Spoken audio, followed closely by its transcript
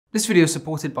This video is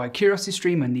supported by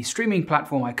CuriosityStream and the streaming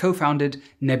platform I co-founded,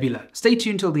 Nebula. Stay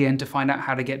tuned till the end to find out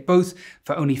how to get both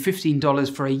for only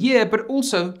 $15 for a year, but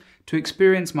also to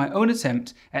experience my own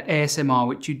attempt at ASMR,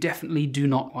 which you definitely do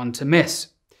not want to miss.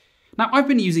 Now, I've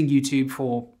been using YouTube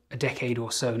for a decade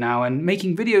or so now and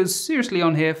making videos seriously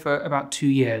on here for about 2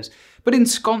 years. But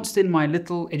ensconced in my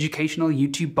little educational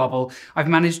YouTube bubble, I've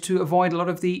managed to avoid a lot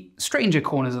of the stranger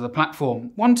corners of the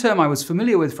platform. One term I was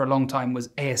familiar with for a long time was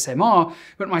ASMR,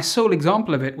 but my sole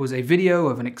example of it was a video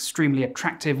of an extremely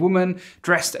attractive woman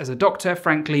dressed as a doctor,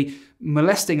 frankly,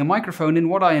 molesting a microphone in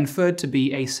what I inferred to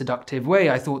be a seductive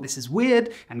way. I thought this is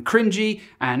weird and cringy,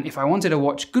 and if I wanted to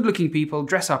watch good-looking people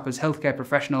dress up as healthcare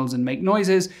professionals and make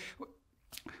noises,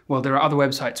 well, there are other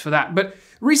websites for that. But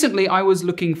recently I was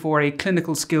looking for a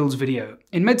clinical skills video.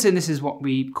 In medicine, this is what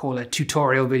we call a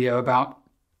tutorial video about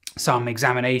some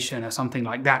examination or something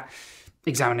like that.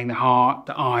 Examining the heart,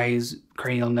 the eyes,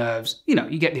 cranial nerves, you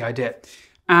get the idea.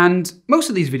 And most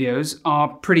of these videos are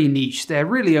pretty niche. They're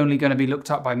really only going to be looked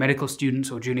up by medical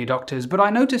students or junior doctors, but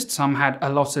I noticed some had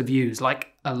a lot of views,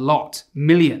 like a lot,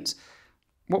 millions.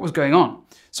 What was going on?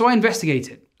 So I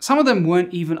investigated. Some of them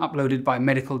weren't even uploaded by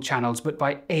medical channels, but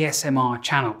by ASMR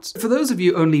channels. For those of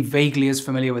you only vaguely as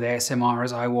familiar with ASMR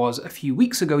as I was a few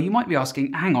weeks ago, you might be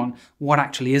asking, hang on, what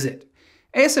actually is it?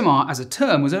 ASMR as a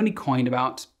term was only coined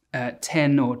about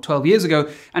 10 or 12 years ago,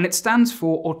 and it stands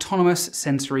for Autonomous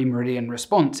Sensory Meridian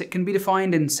Response. It can be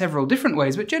defined in several different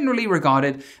ways, but generally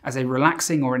regarded as a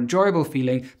relaxing or enjoyable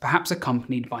feeling, perhaps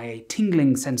accompanied by a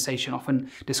tingling sensation often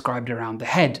described around the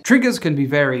head. Triggers can be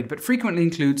varied, but frequently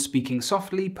include speaking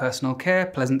softly, personal care,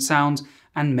 pleasant sounds,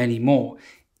 and many more.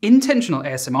 Intentional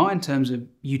ASMR, in terms of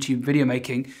YouTube video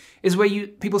making, is where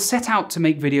people set out to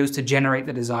make videos to generate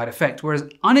the desired effect, whereas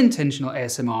unintentional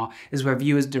ASMR is where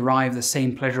viewers derive the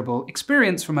same pleasurable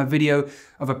experience from a video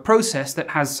of a process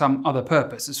that has some other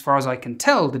purpose. As far as I can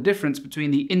tell, the difference between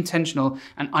the intentional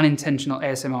and unintentional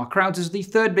ASMR crowds is the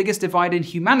third biggest divide in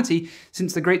humanity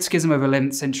since the Great Schism of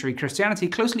 11th century Christianity,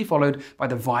 closely followed by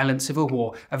the violent civil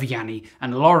war of Yanni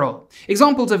and Laurel.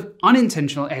 Examples of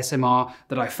unintentional ASMR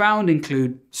that I found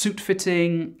include suit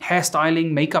fitting,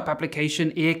 hairstyling, makeup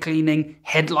application, ear cleaning,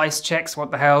 head lice checks,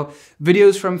 what the hell,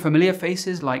 videos from familiar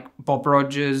faces like Bob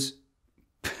Rogers,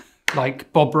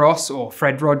 like Bob Ross or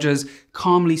Fred Rogers,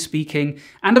 calmly speaking,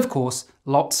 and of course,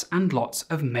 lots and lots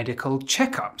of medical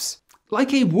checkups.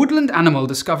 Like a woodland animal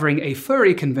discovering a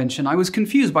furry convention, I was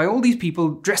confused by all these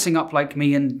people dressing up like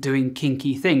me and doing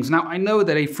kinky things. Now, I know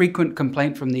that a frequent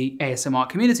complaint from the ASMR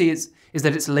community is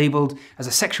that it's labeled as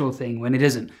a sexual thing when it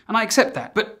isn't, and I accept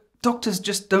that, but doctors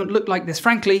just don't look like this.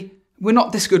 Frankly, we're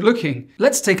not this good looking.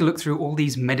 Let's take a look through all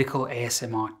these medical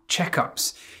ASMR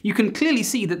checkups. You can clearly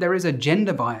see that there is a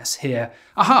gender bias here.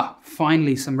 Aha,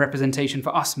 finally some representation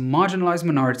for us marginalized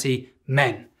minority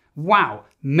men. Wow,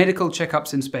 medical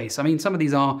checkups in space. I mean, some of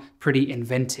these are pretty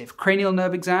inventive. Cranial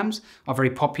nerve exams are very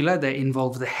popular. They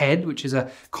involve the head, which is a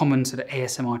common sort of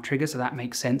ASMR trigger, so that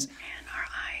makes sense. And our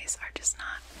eyes are just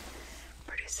not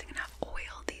producing enough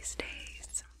oil these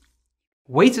days.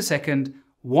 Wait a second.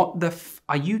 What the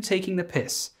are you taking the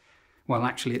piss? Well,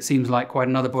 actually, it seems like quite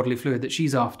another bodily fluid that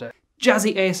she's after.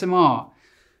 Jazzy ASMR.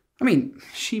 I mean,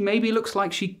 she maybe looks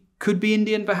like she could be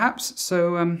Indian, perhaps,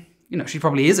 so, she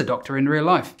probably is a doctor in real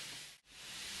life.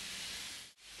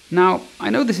 Now,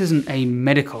 I know this isn't a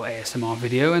medical ASMR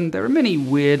video, and there are many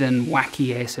weird and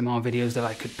wacky ASMR videos that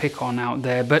I could pick on out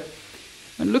there, but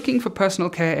when looking for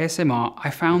personal care ASMR, I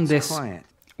found this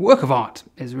work of art,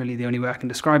 is really the only way I can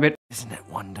describe it. Isn't it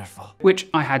wonderful? Which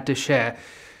I had to share.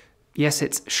 Yes,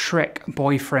 it's Shrek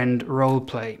boyfriend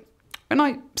roleplay. When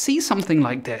I see something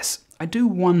like this, I do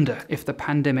wonder if the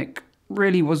pandemic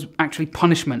really was actually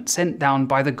punishment sent down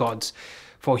by the gods,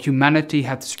 for humanity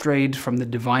hath strayed from the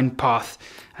divine path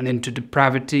and into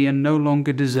depravity and no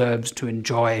longer deserves to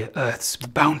enjoy earth's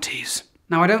bounties.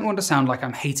 Now, I don't want to sound like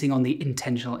I'm hating on the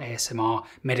intentional ASMR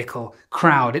medical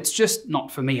crowd. It's just not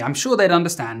for me. I'm sure they'd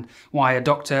understand why a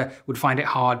doctor would find it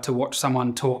hard to watch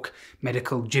someone talk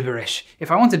medical gibberish.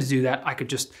 If I wanted to do that, I could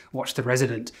just watch The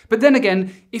Resident. But then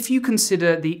again, if you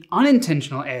consider the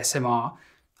unintentional ASMR,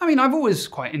 I mean, I've always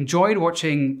quite enjoyed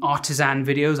watching artisan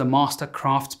videos, a master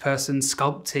craftsperson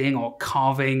sculpting or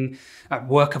carving a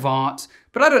work of art,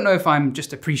 but I don't know if I'm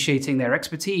just appreciating their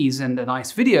expertise and a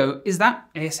nice video. Is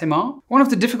that ASMR? One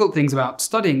of the difficult things about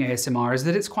studying ASMR is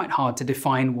that it's quite hard to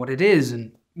define what it is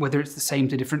and whether it's the same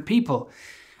to different people.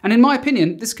 And in my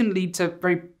opinion, this can lead to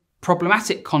very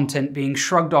problematic content being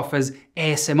shrugged off as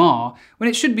ASMR when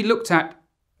it should be looked at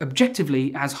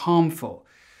objectively as harmful.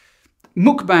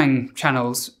 Mukbang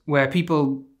channels where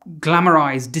people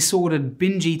glamorize disordered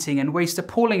binge eating and waste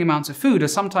appalling amounts of food are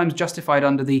sometimes justified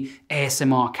under the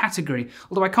ASMR category,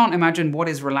 although I can't imagine what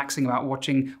is relaxing about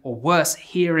watching, or worse,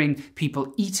 hearing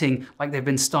people eating like they've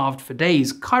been starved for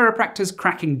days. Chiropractors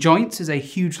cracking joints is a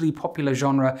hugely popular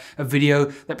genre of video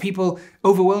that people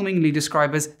overwhelmingly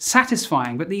describe as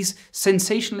satisfying, but these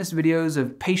sensationalist videos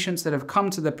of patients that have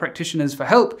come to the practitioners for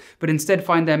help, but instead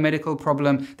find their medical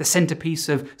problem the centerpiece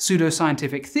of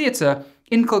pseudoscientific theatre,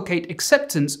 inculcate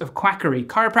acceptance of quackery.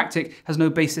 Chiropractic has no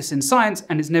basis in science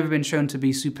and it's never been shown to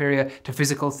be superior to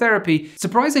physical therapy.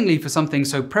 Surprisingly, for something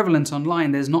so prevalent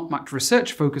online, there's not much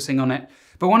research focusing on it.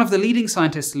 But one of the leading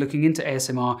scientists looking into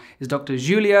ASMR is Dr.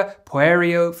 Giulia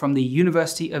Poerio from the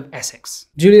University of Essex.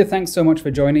 Giulia, thanks so much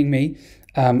for joining me.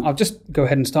 I'll just go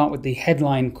ahead and start with the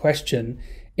headline question.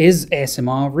 Is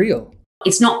ASMR real?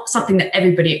 It's not something that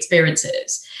everybody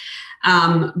experiences.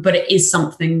 But it is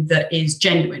something that is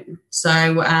genuine.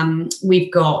 So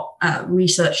we've got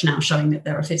research now showing that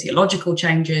there are physiological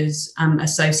changes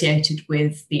associated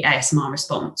with the ASMR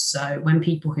response. So when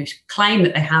people who claim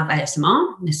that they have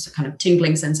ASMR, this kind of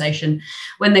tingling sensation,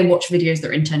 when they watch videos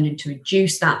that are intended to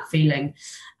reduce that feeling,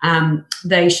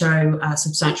 they show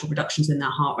substantial reductions in their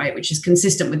heart rate, which is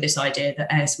consistent with this idea that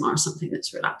ASMR is something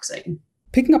that's relaxing.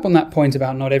 Picking up on that point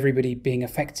about not everybody being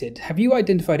affected, have you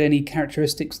identified any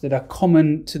characteristics that are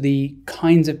common to the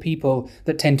kinds of people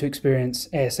that tend to experience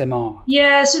ASMR?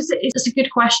 Yes, it's a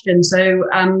good question. So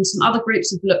some other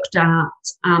groups have looked at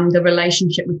the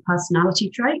relationship with personality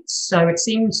traits. So it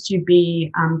seems to be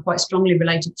quite strongly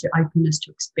related to openness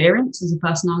to experience as a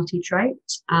personality trait.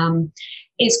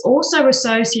 It's also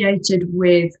associated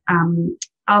with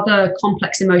other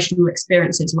complex emotional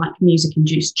experiences like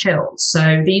music-induced chills.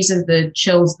 So these are the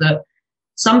chills that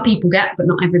some people get, but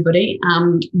not everybody,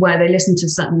 where they listen to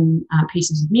certain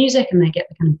pieces of music and they get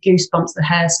the kind of goosebumps, the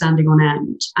hair standing on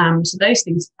end. So those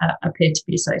things appear to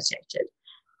be associated.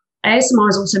 ASMR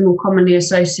is also more commonly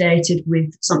associated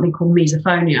with something called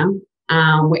misophonia,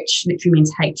 which literally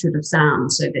means hatred of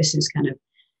sound. So this is kind of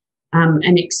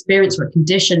an experience or a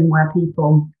condition where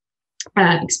people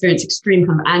experience extreme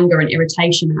kind of anger and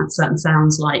irritation at certain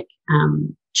sounds like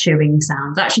chewing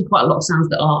sounds. Actually, quite a lot of sounds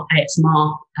that are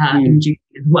ASMR inducing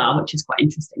as well, which is quite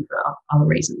interesting for other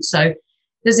reasons. So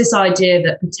there's this idea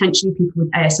that potentially people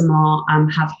with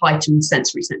ASMR have heightened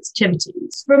sensory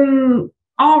sensitivities. From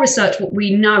our research, what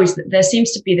we know is that there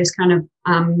seems to be this kind of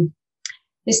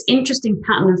this interesting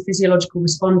pattern of physiological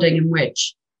responding in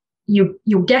which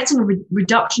you're getting a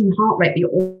reduction in heart rate, but you're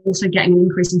also getting an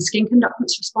increase in skin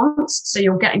conductance response. So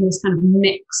you're getting this kind of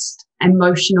mixed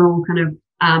emotional kind of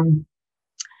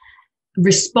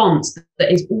response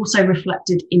that is also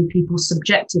reflected in people's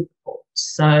subjective reports.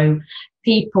 So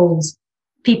people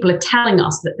are telling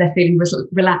us that they're feeling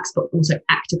relaxed, but also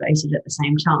activated at the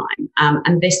same time.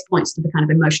 And this points to the kind of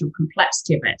emotional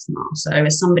complexity of ASMR. So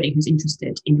as somebody who's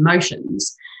interested in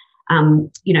emotions,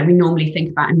 we normally think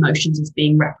about emotions as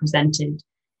being represented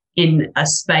in a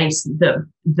space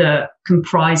that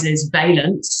comprises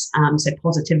valence, so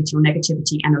positivity or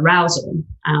negativity, and arousal.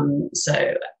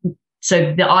 So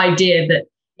the idea that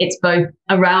it's both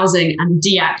arousing and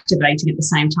deactivating at the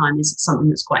same time is something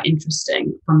that's quite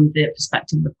interesting from the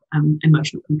perspective of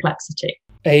emotional complexity.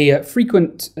 A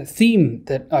frequent theme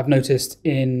that I've noticed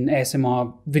in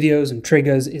ASMR videos and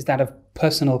triggers is that of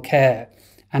personal care.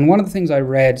 And one of the things I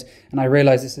read, and I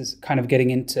realize this is kind of getting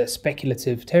into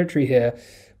speculative territory here,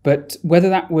 but whether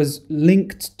that was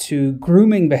linked to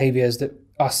grooming behaviors that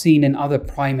are seen in other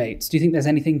primates. Do you think there's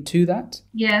anything to that?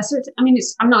 Yeah, so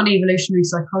I'm not an evolutionary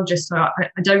psychologist, so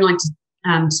I don't like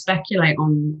to speculate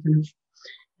on kind of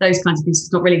those kinds of things.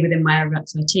 It's not really within my area of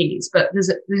expertise, but there's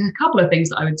a couple of things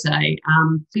that I would say.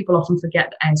 People often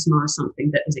forget that ASMR is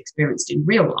something that is experienced in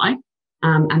real life.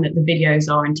 And that the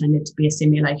videos are intended to be a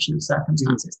simulation of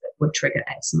circumstances that would trigger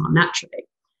ASMR naturally.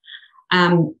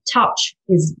 Touch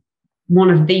is one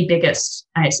of the biggest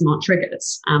ASMR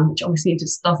triggers, which obviously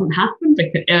just doesn't happen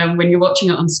because, when you're watching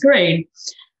it on screen.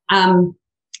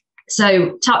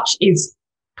 So touch is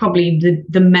probably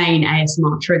the main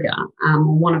ASMR trigger,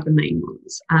 or one of the main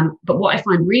ones. But what I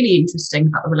find really interesting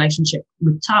about the relationship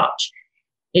with touch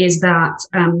is that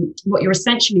what you're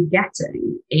essentially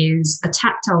getting is a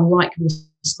tactile-like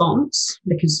response,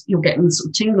 because you're getting this sort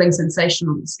of tingling sensation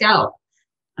on the scalp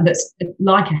that's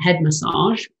like a head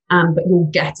massage, but you're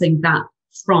getting that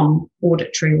from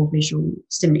auditory or visual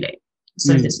stimuli.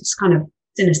 So there's this kind of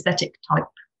synesthetic type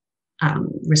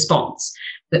response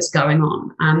that's going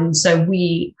on. So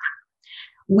we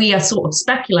are sort of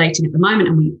speculating at the moment,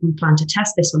 and we plan to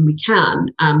test this when we can,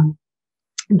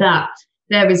 that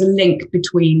there is a link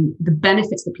between the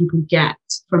benefits that people get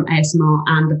from ASMR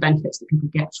and the benefits that people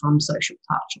get from social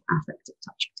touch or affective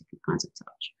touch, particular kinds of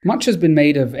touch. Much has been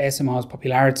made of ASMR's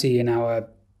popularity in our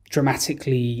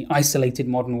dramatically isolated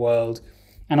modern world.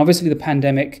 And obviously the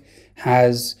pandemic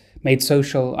has made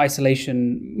social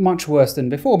isolation much worse than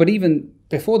before. But even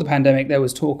before the pandemic, there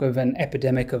was talk of an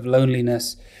epidemic of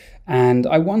loneliness. And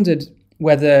I wondered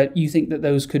whether you think that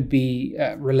those could be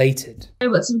related.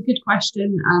 Oh, that's a good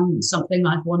question. Something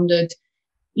I've wondered.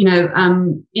 In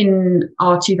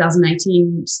our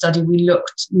 2018 study, we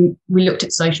looked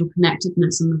at social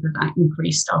connectedness and whether that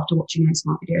increased after watching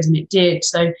ASMR videos, and it did.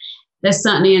 So there's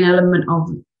certainly an element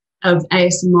of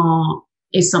ASMR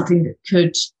is something that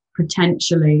could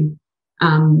potentially,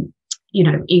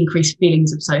 increase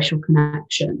feelings of social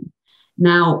connection.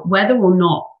 Now, whether or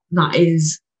not that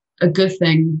is a good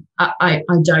thing, I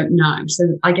don't know.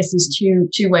 So I guess there's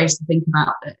two ways to think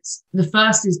about this. The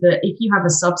first is that if you have a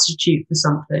substitute for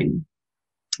something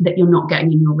that you're not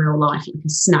getting in your real life, like a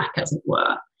snack, as it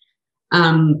were,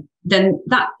 then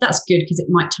that's good because it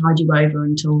might tide you over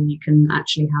until you can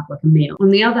actually have like a meal. On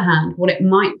the other hand, what it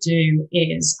might do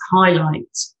is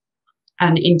highlight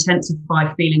and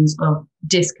intensify feelings of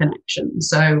disconnection.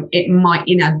 So it might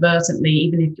inadvertently,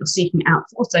 even if you're seeking out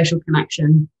for social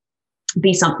connection,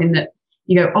 be something that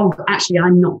you go, oh, actually,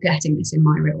 I'm not getting this in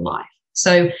my real life.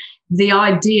 So the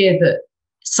idea that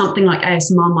something like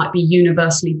ASMR might be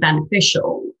universally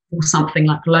beneficial or something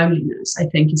like loneliness, I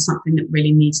think is something that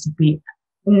really needs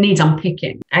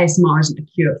unpicking. ASMR isn't a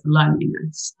cure for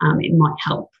loneliness. It might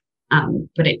help,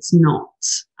 but it's not.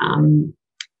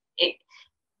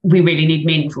 We really need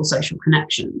meaningful social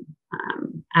connection.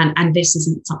 And this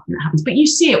isn't something that happens, but you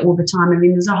see it all the time. I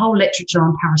mean, there's a whole literature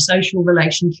on parasocial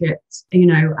relationships,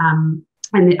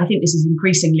 and I think this is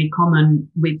increasingly common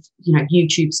with,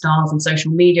 YouTube stars and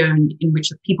social media, in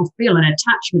which people feel an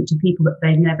attachment to people that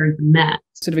they've never even met.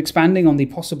 Sort of expanding on the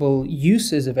possible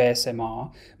uses of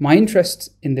ASMR, my interest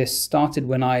in this started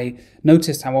when I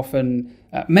noticed how often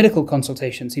medical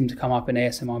consultations seem to come up in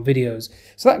ASMR videos.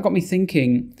 So that got me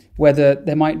thinking whether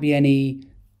there might be any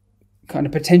kind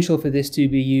of potential for this to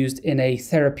be used in a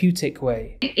therapeutic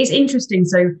way. It's interesting.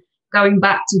 So going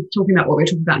back to talking about what we were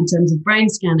talking about in terms of brain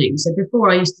scanning. So before,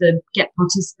 I used to get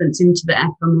participants into the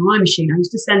fMRI machine. I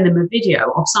used to send them a video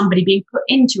of somebody being put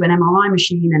into an MRI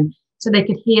machine, and so they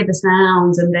could hear the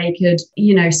sounds and they could,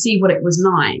 see what it was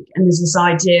like. And there's this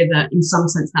idea that in some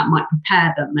sense that might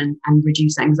prepare them and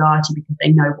reduce anxiety because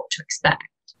they know what to expect.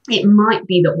 It might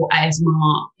be that what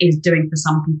ASMR is doing for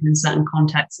some people in certain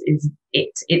contexts is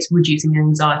it's reducing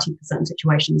anxiety for certain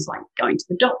situations, like going to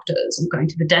the doctors or going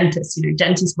to the dentist.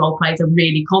 Dentist role plays are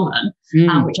really common,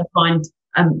 which I find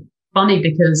funny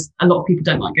because a lot of people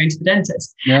don't like going to the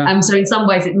dentist. Yeah. So in some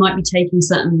ways, it might be taking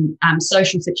certain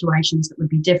social situations that would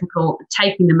be difficult,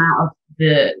 taking them out of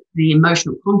the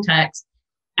emotional context,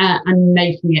 and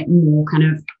making it more kind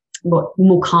of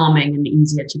more calming and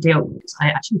easier to deal with. I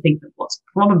actually think that what's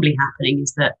probably happening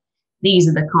is that these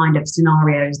are the kind of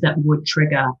scenarios that would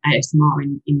trigger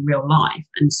ASMR in real life.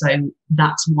 And so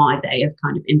that's why they have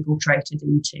kind of infiltrated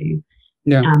into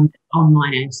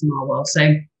online ASMR world.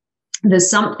 So there's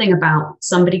something about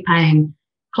somebody paying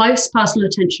close personal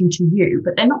attention to you,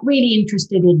 but they're not really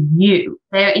interested in you.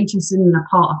 They're interested in a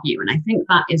part of you. And I think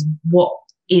that is what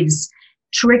is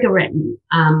triggering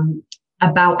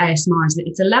about ASMR, is that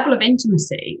it's a level of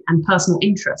intimacy and personal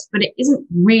interest, but it isn't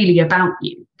really about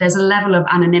you. There's a level of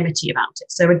anonymity about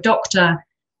it. So a doctor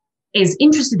is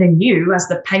interested in you as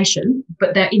the patient,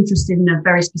 but they're interested in a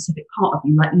very specific part of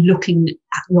you, like looking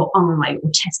at your eye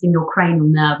or testing your cranial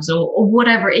nerves or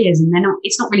whatever it is. And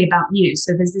it's not really about you.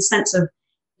 So there's this sense of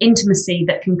intimacy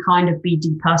that can kind of be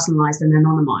depersonalized and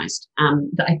anonymized,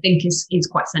 that I think is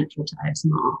quite central to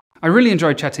ASMR. I really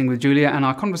enjoyed chatting with Giulia, and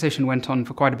our conversation went on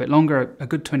for quite a bit longer, a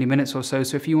good 20 minutes or so.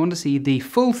 So if you want to see the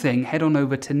full thing, head on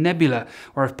over to Nebula,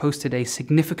 where I've posted a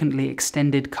significantly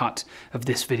extended cut of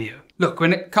this video. Look,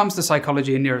 when it comes to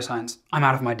psychology and neuroscience, I'm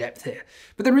out of my depth here.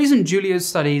 But the reason Giulia's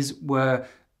studies were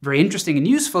very interesting and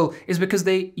useful is because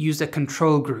they used a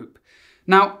control group.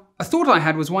 Now, a thought I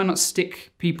had was, why not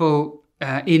stick people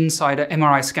inside an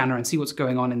MRI scanner and see what's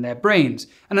going on in their brains?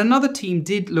 And another team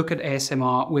did look at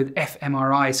ASMR with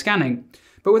fMRI scanning,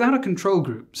 but without a control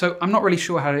group. So I'm not really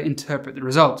sure how to interpret the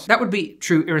results. That would be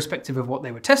true irrespective of what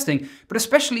they were testing, but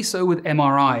especially so with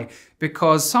MRI,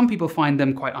 because some people find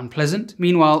them quite unpleasant.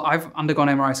 Meanwhile, I've undergone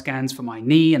MRI scans for my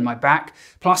knee and my back,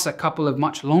 plus a couple of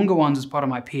much longer ones as part of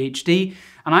my PhD,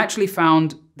 and I actually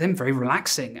found them very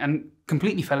relaxing and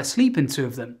completely fell asleep in 2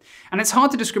 of them. And it's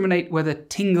hard to discriminate whether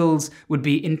tingles would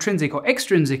be intrinsic or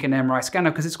extrinsic in an MRI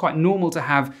scanner, because it's quite normal to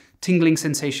have tingling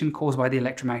sensation caused by the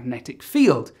electromagnetic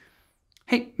field.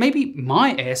 Hey, maybe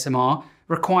my ASMR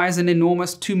requires an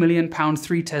enormous £2 million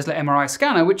 3 Tesla MRI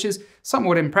scanner, which is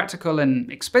somewhat impractical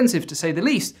and expensive to say the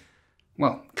least.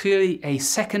 Well, clearly a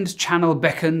second channel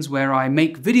beckons where I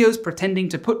make videos pretending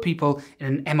to put people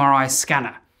in an MRI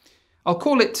scanner. I'll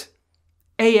call it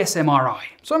ASMRI,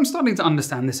 so I'm starting to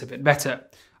understand this a bit better.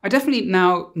 I definitely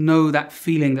now know that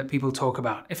feeling that people talk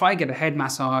about. If I get a head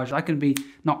massage, I can be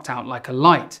knocked out like a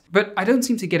light. But I don't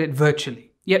seem to get it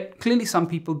virtually. Yet clearly some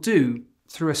people do,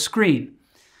 through a screen.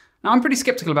 Now, I'm pretty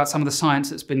skeptical about some of the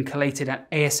science that's been collated at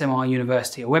ASMR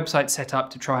University, a website set up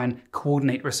to try and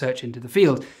coordinate research into the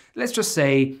field. Let's just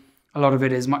say a lot of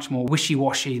it is much more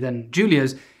wishy-washy than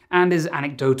Giulia's and is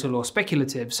anecdotal or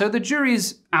speculative. So the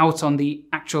jury's out on the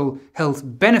actual health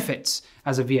benefits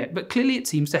as of yet, but clearly it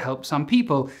seems to help some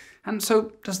people. And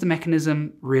so does the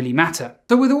mechanism really matter?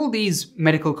 So with all these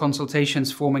medical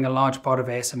consultations forming a large part of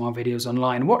ASMR videos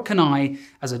online, what can I,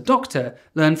 as a doctor,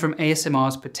 learn from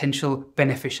ASMR's potential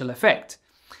beneficial effect?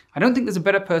 I don't think there's a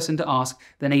better person to ask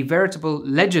than a veritable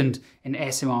legend in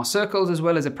ASMR circles, as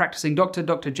well as a practicing doctor,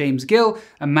 Dr. James Gill,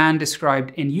 a man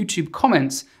described in YouTube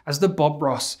comments as the Bob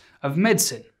Ross of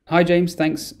medicine. Hi James,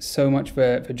 thanks so much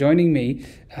for joining me.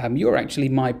 You're actually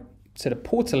my sort of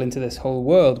portal into this whole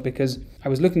world, because I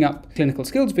was looking up clinical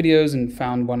skills videos and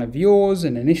found one of yours,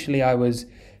 and initially I was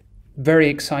very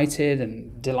excited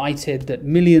and delighted that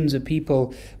millions of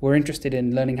people were interested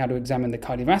in learning how to examine the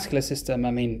cardiovascular system.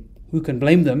 I mean, who can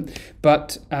blame them?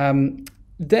 But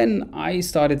then I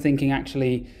started thinking,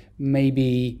 actually,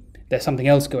 maybe there's something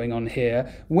else going on here.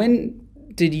 When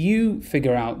did you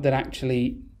figure out that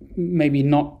actually maybe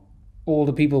not all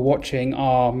the people watching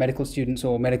are medical students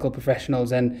or medical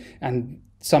professionals, and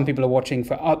some people are watching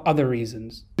for other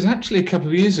reasons? It was actually a couple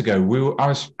of years ago. I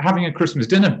was having a Christmas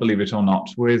dinner, believe it or not,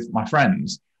 with my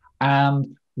friends, and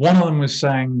one of them was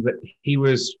saying that he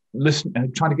was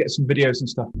trying to get some videos and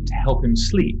stuff to help him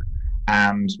sleep.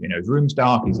 And, his room's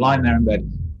dark, he's lying there in bed,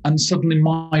 and suddenly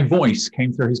my voice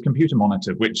came through his computer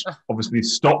monitor, which obviously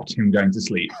stopped him going to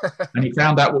sleep. And he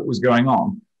found out what was going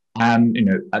on and,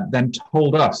 then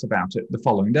told us about it the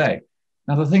following day.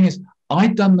 Now, the thing is,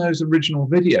 I'd done those original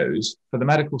videos for the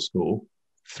medical school,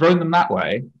 thrown them that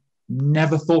way,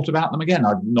 never thought about them again.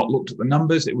 I'd not looked at the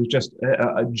numbers. It was just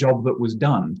a job that was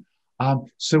done.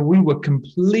 So we were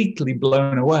completely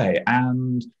blown away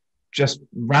and just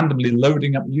randomly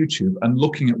loading up YouTube and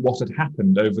looking at what had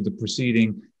happened over the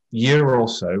preceding year or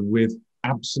so with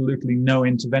absolutely no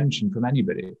intervention from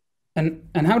anybody. And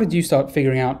how did you start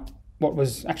figuring out what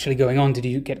was actually going on? Did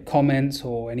you get comments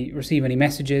or receive any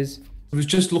messages? I was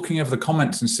just looking over the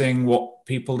comments and seeing what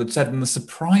people had said and the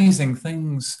surprising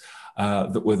things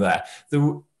that were there.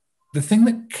 The thing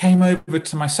that came over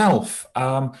to myself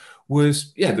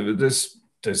was,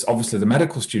 there's obviously the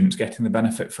medical students getting the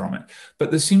benefit from it, but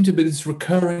there seemed to be this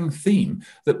recurring theme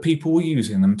that people were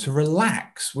using them to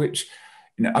relax, which,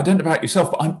 I don't know about yourself,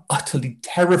 but I'm utterly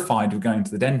terrified of going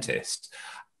to the dentist.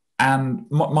 And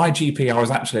my GP, I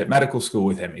was actually at medical school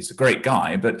with him. He's a great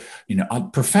guy, but,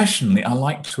 professionally, I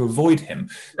like to avoid him.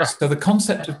 Yeah. So the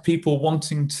concept of people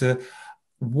wanting to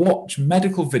watch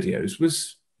medical videos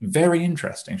was very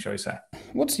interesting, shall we say.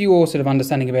 What's your sort of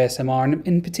understanding of ASMR, and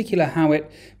in particular how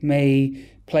it may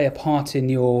play a part in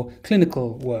your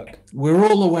clinical work? We're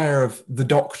all aware of the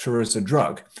doctor as a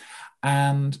drug,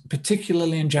 and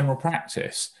particularly in general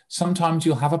practice, sometimes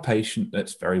you'll have a patient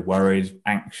that's very worried,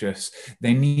 anxious,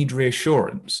 they need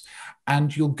reassurance,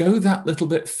 and you'll go that little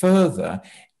bit further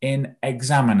in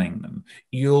examining them.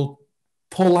 You'll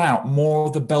pull out more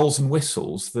of the bells and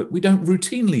whistles that we don't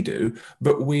routinely do,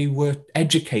 but we were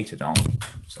educated on.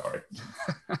 Sorry.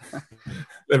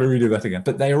 Let me redo that again.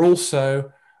 But they are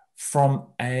also, from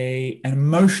an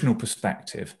emotional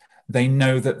perspective, they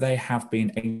know that they have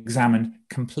been examined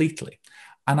completely.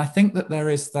 And I think that there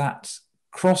is that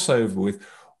crossover with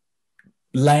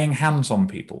laying hands on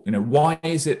people. Why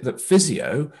is it that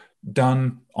physio,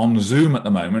 done on Zoom at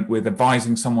the moment with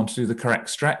advising someone to do the correct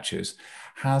stretches,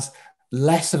 has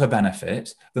less of a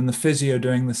benefit than the physio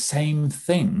doing the same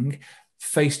thing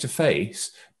face to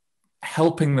face,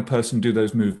 helping the person do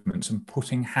those movements and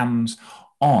putting hands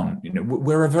on?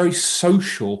 We're a very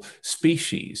social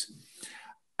species.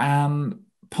 And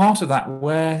part of that,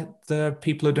 where the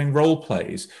people are doing role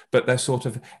plays, but they're sort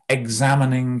of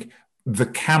examining the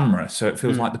camera, so it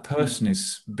feels like the person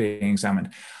is being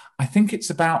examined. I think it's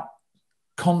about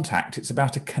contact. It's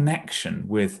about a connection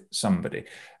with somebody.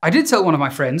 I did tell one of my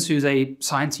friends, who's a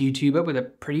science YouTuber with a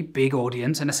pretty big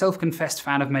audience and a self-confessed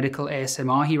fan of medical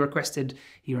ASMR, he requested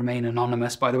he remain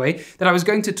anonymous, by the way, that I was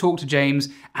going to talk to James,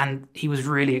 and he was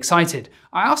really excited.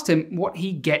 I asked him what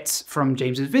he gets from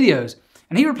James's videos,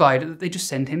 and he replied that they just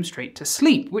send him straight to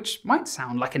sleep, which might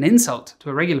sound like an insult to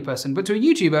a regular person, but to a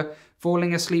YouTuber,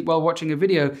 falling asleep while watching a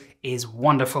video is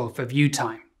wonderful for view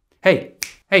time. Hey,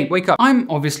 wake up. I'm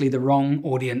obviously the wrong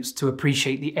audience to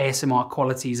appreciate the ASMR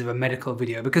qualities of a medical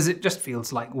video because it just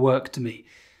feels like work to me.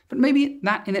 But maybe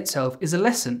that in itself is a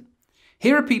lesson.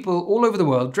 Here are people all over the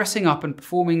world dressing up and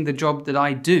performing the job that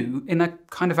I do in a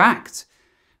kind of act.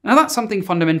 Now that's something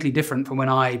fundamentally different from when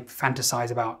I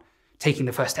fantasize about taking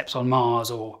the first steps on Mars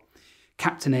or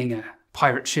captaining a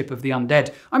pirate ship of the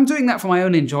undead. I'm doing that for my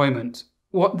own enjoyment.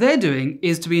 What they're doing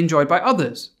is to be enjoyed by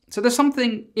others. So there's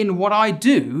something in what I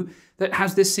do that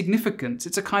has this significance.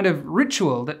 It's a kind of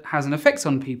ritual that has an effect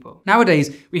on people.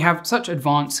 Nowadays, we have such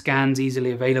advanced scans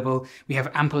easily available. We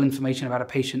have ample information about a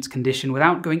patient's condition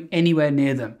without going anywhere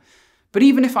near them. But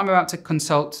even if I'm about to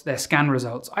consult their scan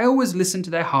results, I always listen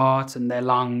to their heart and their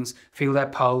lungs, feel their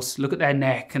pulse, look at their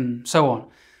neck, and so on.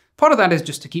 Part of that is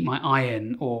just to keep my eye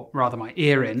in, or rather my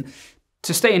ear in,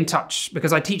 to stay in touch,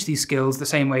 because I teach these skills the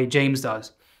same way James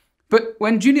does. But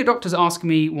when junior doctors ask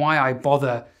me why I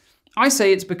bother, I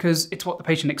say it's because it's what the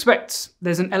patient expects.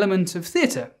 There's an element of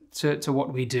theatre to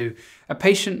what we do. A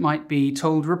patient might be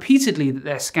told repeatedly that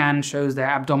their scan shows their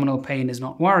abdominal pain is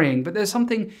not worrying, but there's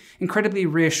something incredibly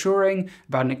reassuring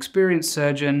about an experienced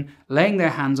surgeon laying their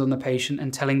hands on the patient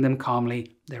and telling them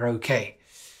calmly they're okay.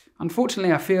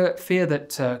 Unfortunately, I fear that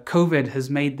COVID has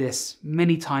made this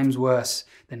many times worse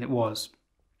than it was.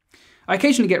 I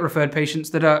occasionally get referred patients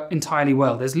that are entirely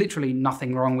well. There's literally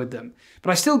nothing wrong with them.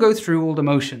 But I still go through all the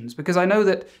motions because I know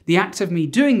that the act of me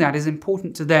doing that is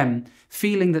important to them,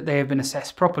 feeling that they have been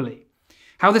assessed properly.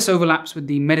 How this overlaps with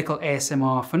the medical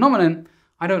ASMR phenomenon,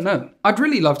 I don't know. I'd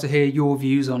really love to hear your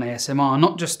views on ASMR,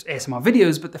 not just ASMR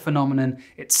videos, but the phenomenon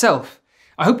itself.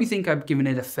 I hope you think I've given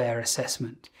it a fair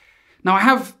assessment. Now, I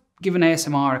have given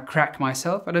ASMR a crack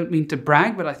myself. I don't mean to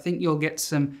brag, but I think you'll get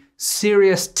some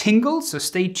serious tingles, so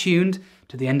stay tuned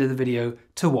to the end of the video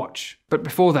to watch. But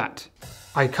before that,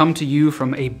 I come to you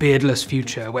from a beardless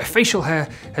future where facial hair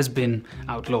has been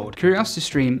outlawed.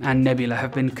 CuriosityStream and Nebula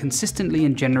have been consistently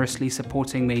and generously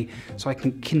supporting me so I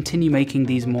can continue making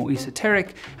these more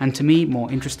esoteric and, to me,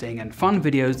 more interesting and fun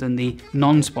videos than the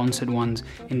non-sponsored ones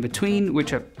in between,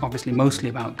 which are obviously mostly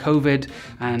about COVID,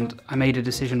 and I made a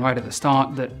decision right at the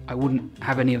start that I wouldn't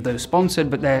have any of those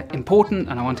sponsored, but they're important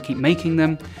and I want to keep making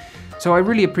them. So I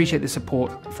really appreciate the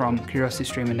support from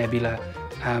CuriosityStream and Nebula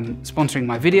sponsoring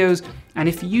my videos. And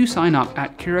if you sign up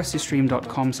at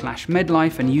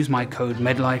curiositystream.com/medlife and use my code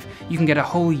medlife, you can get a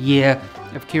whole year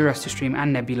of CuriosityStream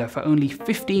and Nebula for only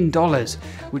 $15,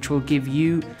 which will give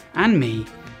you and me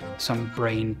some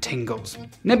brain tingles.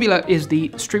 Nebula is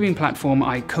the streaming platform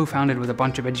I co-founded with a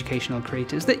bunch of educational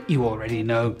creators that you already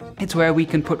know. It's where we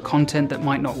can put content that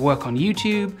might not work on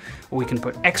YouTube, or we can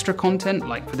put extra content,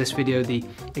 like for this video, the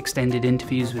extended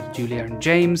interviews with Giulia and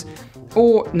James,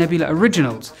 or Nebula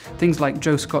Originals, things like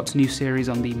Joe Scott's new series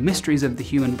on the mysteries of the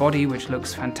human body, which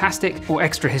looks fantastic, or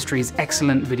Extra History's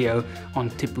excellent video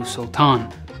on Tipu Sultan.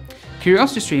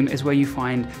 CuriosityStream is where you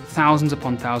find thousands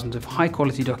upon thousands of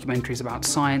high-quality documentaries about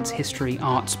science, history,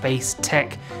 art, space,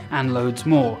 tech, and loads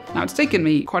more. Now, it's taken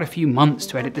me quite a few months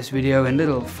to edit this video in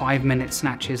little 5-minute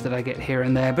snatches that I get here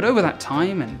and there, but over that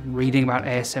time and reading about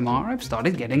ASMR, I've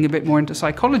started getting a bit more into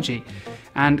psychology.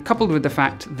 And coupled with the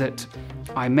fact that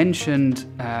I mentioned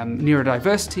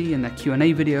neurodiversity in the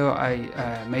Q&A video I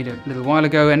made a little while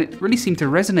ago, and it really seemed to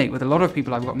resonate with a lot of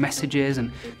people. I've got messages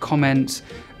and comments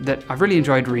that I've really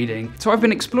enjoyed reading. So I've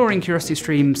been exploring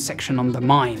CuriosityStream's section on the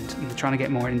mind and trying to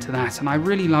get more into that. And I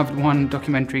really loved one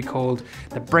documentary called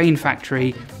The Brain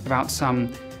Factory about some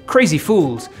crazy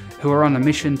fools who are on a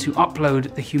mission to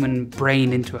upload the human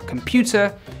brain into a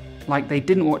computer, like they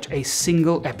didn't watch a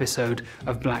single episode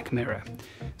of Black Mirror.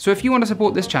 So if you want to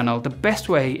support this channel, the best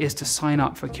way is to sign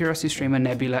up for CuriosityStream and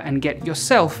Nebula and get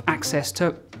yourself access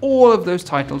to all of those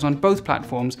titles on both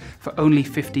platforms for only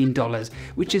 $15,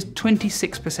 which is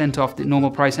 26% off the normal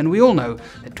price, and we all know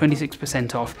that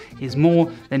 26% off is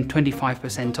more than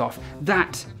 25% off.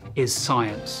 That is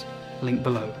science. Link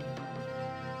below.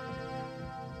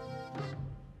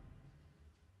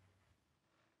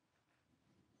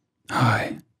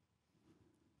 Hi,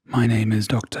 my name is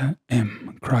Dr.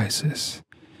 M. Crisis.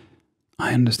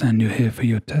 I understand you're here for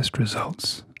your test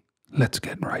results. Let's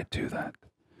get right to that.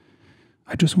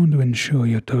 I just want to ensure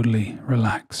you're totally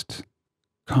relaxed,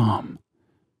 calm,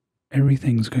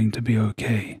 Everything's going to be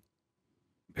okay.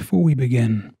 Before we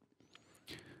begin,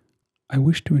 I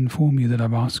wish to inform you that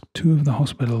I've asked 2 of the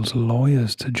hospital's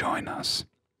lawyers to join us.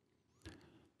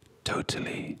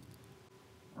 Totally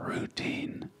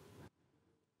routine.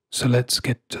 So let's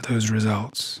get to those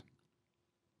results.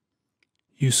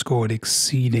 You scored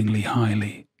exceedingly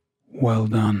highly. Well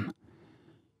done.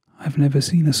 I've never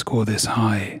seen a score this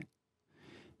high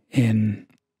in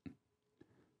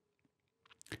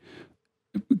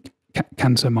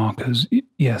cancer markers.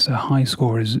 Yes, a high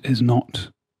score is not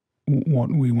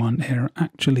what we want here.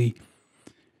 Actually,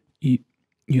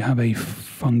 you have a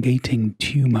fungating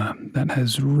tumor that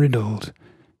has riddled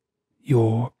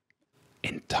your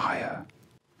entire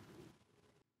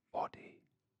body.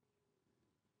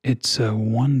 It's a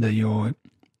wonder you're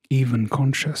even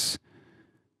conscious.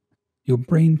 Your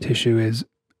brain tissue is,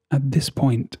 at this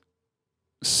point,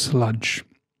 sludge.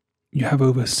 You have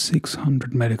over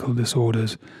 600 medical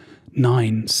disorders,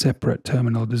 9 separate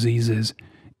terminal diseases,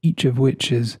 each of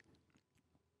which is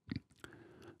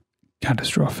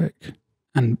catastrophic,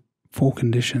 and 4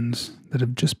 conditions that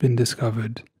have just been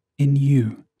discovered in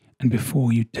you. And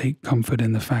before you take comfort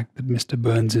in the fact that Mr.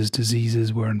 Burns's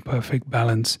diseases were in perfect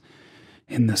balance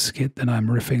in the skit that I'm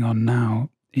riffing on now,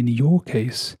 in your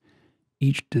case,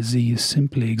 each disease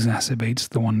simply exacerbates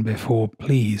the one before.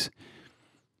 Please,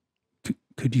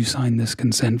 could you sign this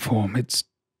consent form? It's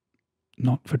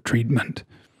not for treatment.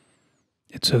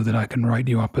 It's so that I can write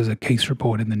you up as a case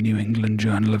report in the New England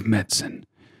Journal of Medicine.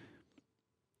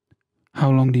 How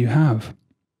long do you have?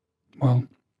 Well,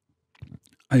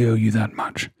 I owe you that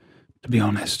much, to be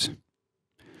honest.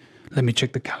 Let me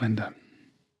check the calendar.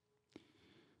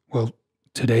 Well,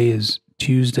 today is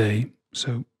Tuesday,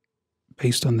 so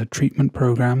based on the treatment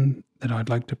program that I'd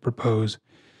like to propose,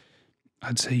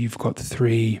 I'd say you've got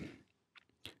 3,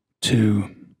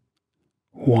 2,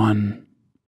 1